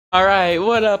Alright,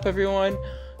 what up everyone?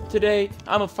 Today,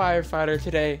 I'm a firefighter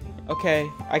today, okay?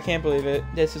 I can't believe it.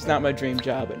 This is not my dream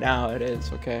job, but now it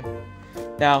is, okay?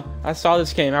 Now, I saw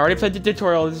this game. I already played the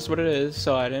tutorial, this is what it is,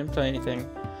 so I didn't play anything.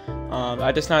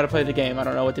 I just know how to play the game, I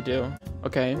don't know what to do.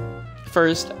 Okay,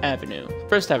 First Avenue.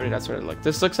 First Avenue, that's what it looks.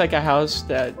 This looks like a house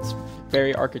that's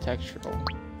very architectural.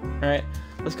 Alright,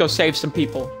 let's go save some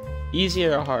people. Easy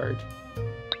or hard?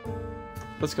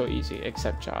 Let's go easy,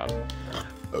 accept job.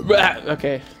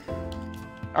 Okay.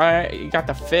 Alright, you got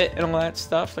the fit and all that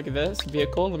stuff. Look at this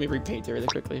vehicle. Let me repaint it really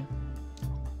quickly.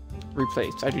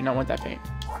 Replace. I do not want that paint.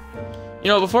 You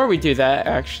know, before we do that,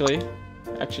 actually,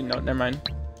 no, never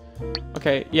mind.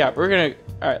 Okay, yeah, we're gonna.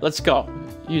 Alright, let's go.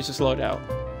 Use this loadout.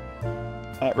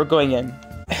 Alright, we're going in.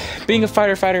 Being a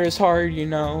firefighter is hard, you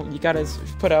know. You gotta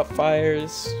put out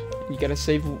fires. You gotta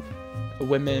save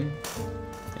women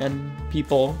and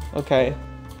people. Okay.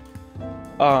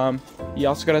 You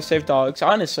also gotta save dogs.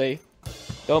 Honestly,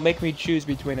 don't make me choose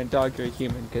between a dog or a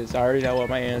human, because I already know what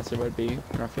my answer would be,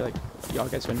 and I feel like y'all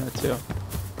guys would know too.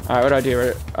 Alright, what do I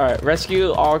do? Alright,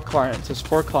 rescue all clients. There's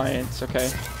 4 clients, okay.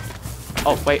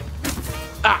 Oh, wait.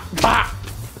 Ah! Bah!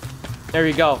 There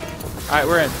we go. Alright,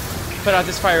 we're in. Put out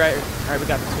this fire right here. Alright, we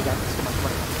got this, Come on, come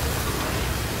on.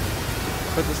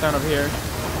 Put this down over here.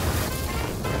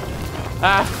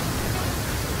 Ah!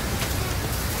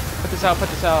 Put this out.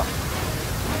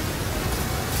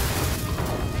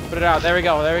 Put it out. There we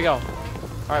go.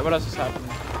 Alright, what else is happening?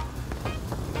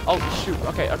 Oh, shoot.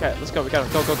 Okay. Let's go. We gotta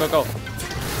go.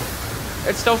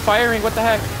 It's still firing. What the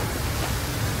heck?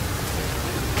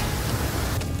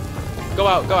 Go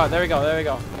out. There we go.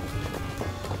 Alright,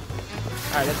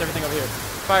 that's everything over here.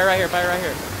 Fire right here.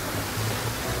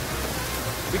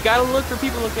 We gotta look for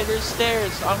people. Okay, there's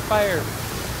stairs on fire.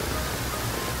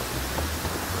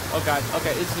 Oh, God.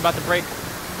 Okay, this is about to break.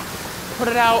 Put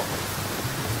it out.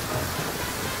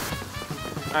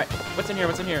 Alright, what's in here?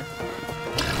 Refill.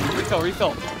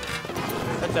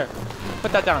 That's there.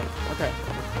 Put that down. Okay.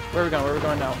 Where are we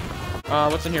going now?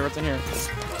 What's in here?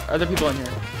 Are there people in here?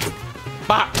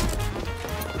 Bah!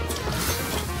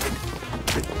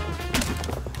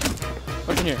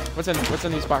 What's in here? What's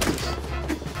in these boxes?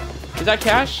 Is that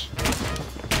cash?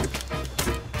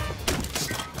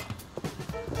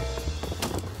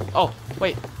 Oh,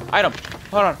 wait. Item.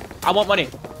 Hold on. I want money.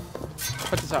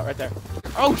 Put this out right there.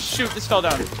 Oh, shoot. This fell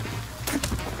down.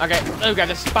 Okay. Oh, got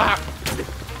this. Bah!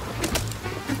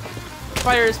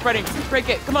 Fire is spreading. Break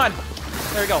it. Come on.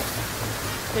 There we go.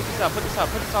 Take this out. Put this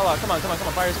all out. Come on.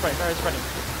 Fire is spreading.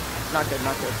 Not good.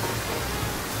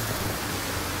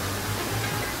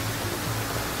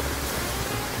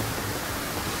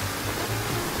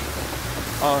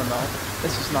 Oh, no.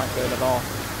 This is not good at all.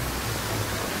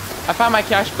 I found my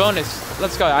cash bonus.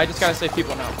 Let's go. I just gotta save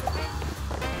people now.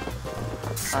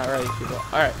 Alright, people.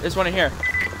 Alright, there's one in here.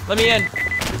 Let me in.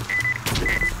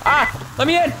 Ah! Let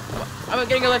me in! I'm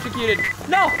getting electrocuted.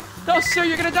 No! No, sir,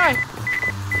 you're gonna die!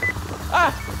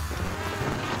 Ah!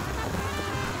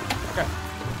 Okay.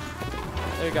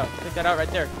 There you go. Take that out right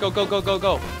there. Go.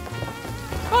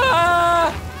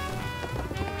 Ah!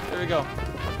 There we go.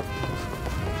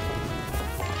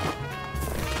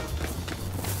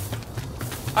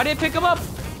 I didn't pick him up!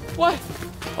 What?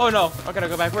 Oh no. I gotta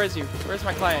go back. Where is he? Where's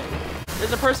my client?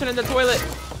 There's a person in the toilet.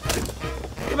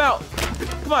 Come out.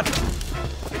 Come on.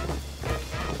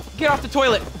 Get off the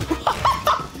toilet.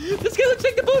 This guy looks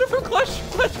like the Buddha from Clash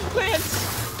of Clans.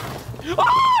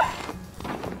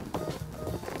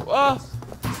 Ah!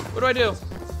 What do I do?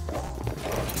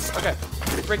 Okay.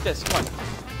 Break this. Come on.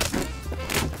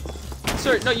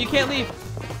 Sir, no, you can't leave.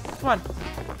 Come on.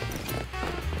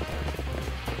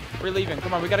 We're leaving.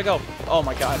 Come on, we gotta go. Oh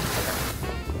my God.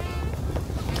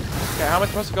 Okay, how am I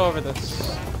supposed to go over this?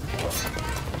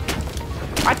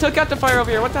 I took out the fire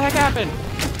over here. What the heck happened?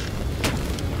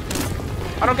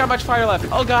 I don't got much fire left.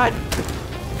 Oh God.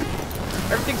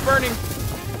 Everything's burning.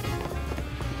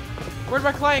 Where'd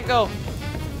my client go?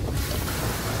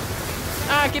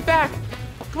 Ah, get back.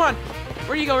 Come on.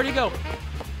 Where do you go?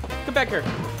 Come back here.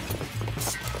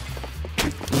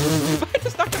 I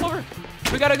just knocked him over.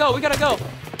 We gotta go.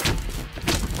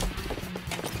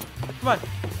 Come on.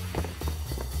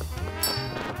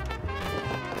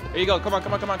 There you go. Come on.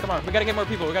 We gotta get more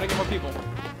people.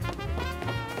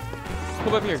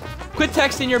 Come up here. Quit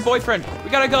texting your boyfriend. We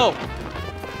gotta go.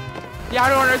 Yeah, I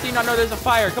don't want anything. No, there's a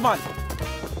fire. Come on.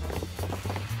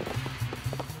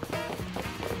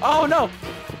 Oh, no.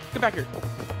 Get back here.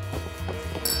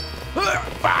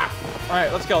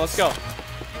 Alright, let's go.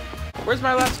 Where's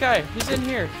my last guy? He's in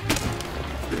here.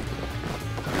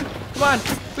 Come on.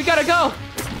 We gotta go.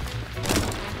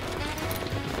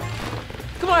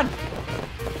 Come on.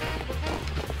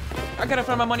 I gotta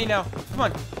find my money now. Come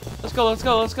on. Let's go, let's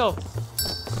go, let's go.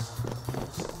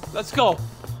 Let's go.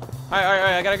 Alright,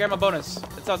 I gotta grab my bonus.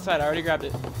 It's outside, I already grabbed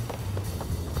it.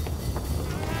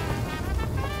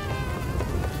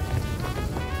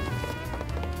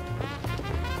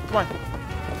 Come on.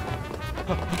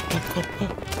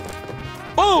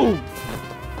 Boom!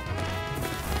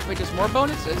 Wait, there's more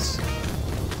bonuses?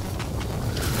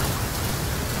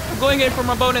 I'm going in for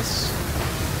my bonus.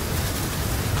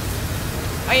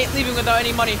 I ain't leaving without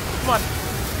any money. Come on.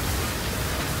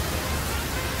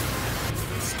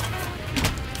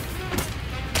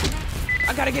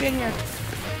 I gotta get in here.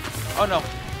 Oh no.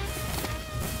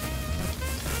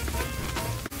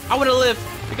 I wanna live.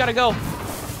 We gotta go.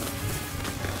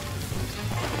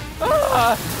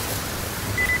 Ah!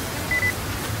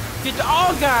 Get to,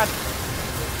 oh god.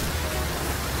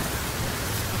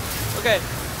 Okay,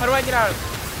 how do I get out?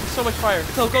 There's so much fire.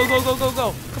 Go, go, go, go, go,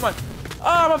 go. Come on.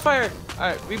 Oh, I'm on fire.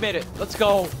 Alright, we made it. Let's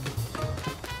go.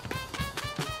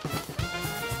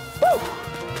 Woo!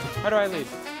 How do I leave?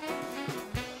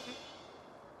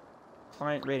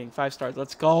 Client rating 5 stars.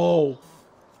 Let's go.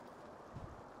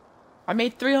 I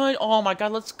made 300. Oh my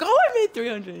god, let's go. I made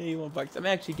 381 bucks. I'm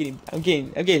actually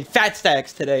getting fat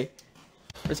stacks today.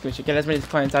 Risk mission. Get as many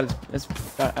clients out as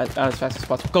fast as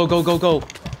possible. Go, go, go, go.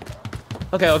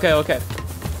 Okay.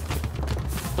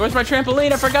 Where's my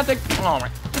trampoline? I forgot to. Oh my.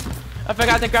 I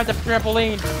forgot to grab the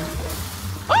trampoline.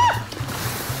 Ah!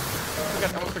 I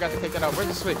almost forgot to take that out. Where's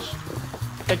the switch?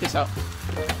 Take this out.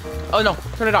 Oh no,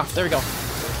 turn it off. There we go.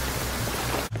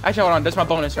 Actually, hold on. There's my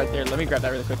bonus right there. Let me grab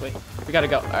that really quickly. We gotta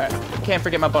go. All right. Can't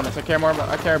forget my bonus. I care more about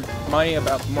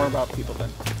people than.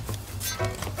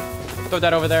 Throw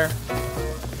that over there.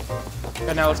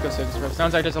 Okay, now let's go save this person.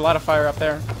 Sounds like there's a lot of fire up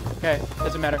there. Okay,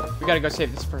 doesn't matter. We gotta go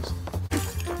save this person.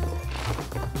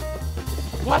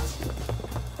 What?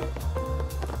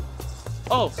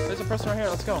 Oh, there's a person right here.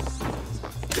 Let's go.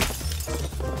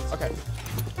 Okay.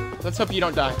 Let's hope you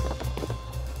don't die.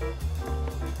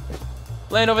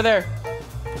 Land over there.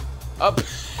 Up.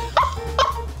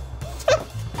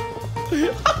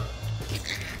 You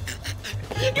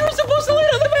were supposed to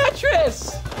land on the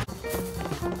mattress.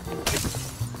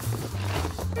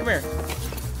 Come here.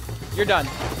 You're done.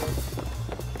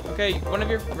 Okay, one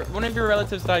of your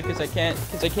relatives died because I can't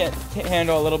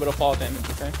handle a little bit of fall damage.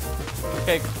 Okay.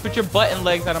 Okay, put your butt and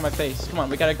legs out of my face. Come on,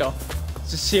 we gotta go.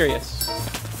 This is serious.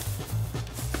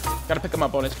 Gotta pick up my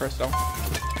bonus first, though.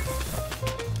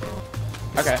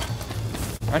 Okay.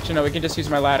 Actually, no, we can just use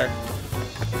my ladder.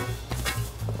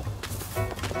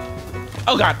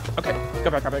 Oh god. Okay, go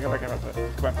back. Come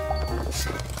on.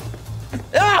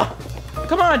 Ah!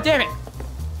 Come on, damn it.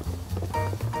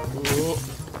 Ooh.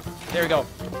 There we go.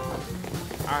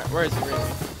 Alright, where is he?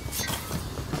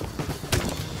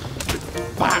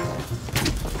 Bah!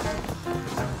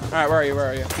 Alright, where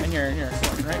are you? In here.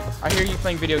 Come on, right? I hear you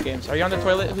playing video games. Are you on the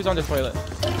toilet? Who's on the toilet?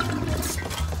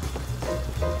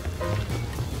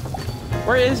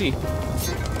 Where is he?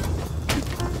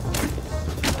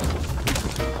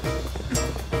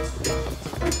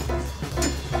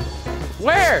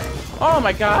 Where? Oh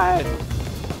my god!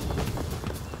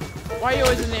 Why are you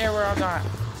always in the air where I'm not?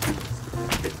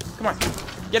 Come on,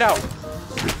 get out.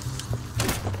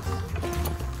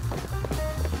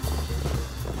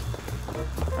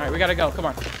 Alright, we gotta go, come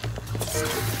on.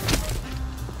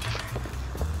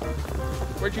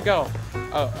 Where'd you go?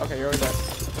 Oh, okay, you're over there.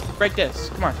 Break this,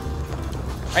 come on.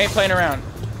 I ain't playing around.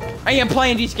 I ain't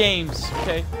playing these games,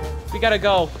 okay? We gotta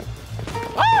go.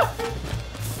 Ah!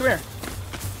 Come here.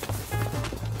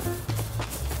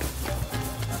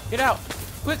 Get out.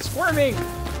 Quit squirming.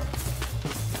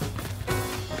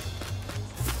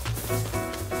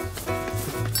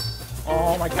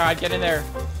 Oh my god, get in there.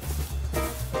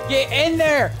 Get in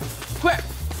there! Quick!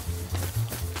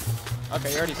 Okay,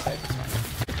 you're already safe. It's fine.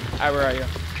 Alright, where are you?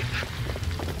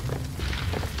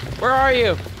 Where are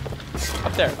you?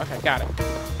 Up there. Okay, got it.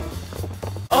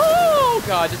 Oh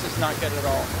god, this is not good at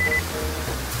all.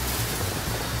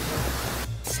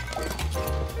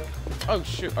 Oh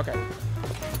shoot, okay.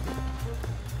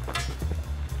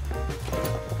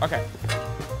 Okay.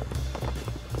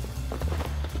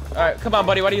 Alright, come on,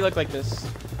 buddy. Why do you look like this?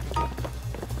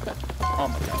 Oh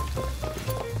my god.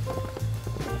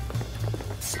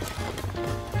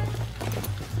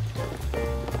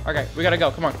 Okay, we gotta go.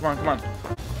 Come on.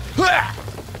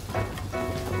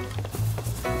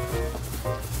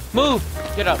 Move!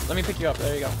 Get up. Let me pick you up.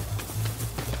 There you go.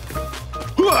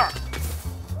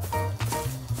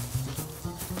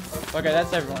 Okay,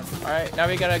 that's everyone. Alright, now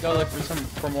we gotta go look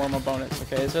for more bonus.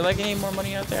 Okay, is there like any more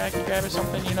money out there I can grab or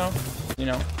something, you know?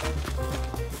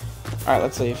 Alright,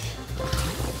 let's leave.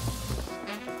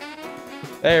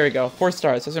 There we go. 4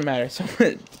 stars. Doesn't matter. So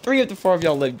 3 of the 4 of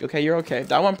y'all lived. Okay, you're okay.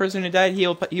 That one person who died,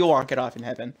 he'll walk it off in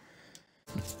heaven.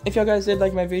 If y'all guys did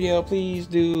like my video, please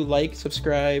do like,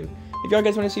 subscribe. If y'all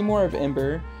guys want to see more of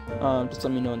Ember, just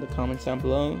let me know in the comments down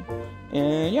below.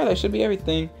 And yeah, that should be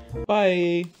everything.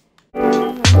 Bye.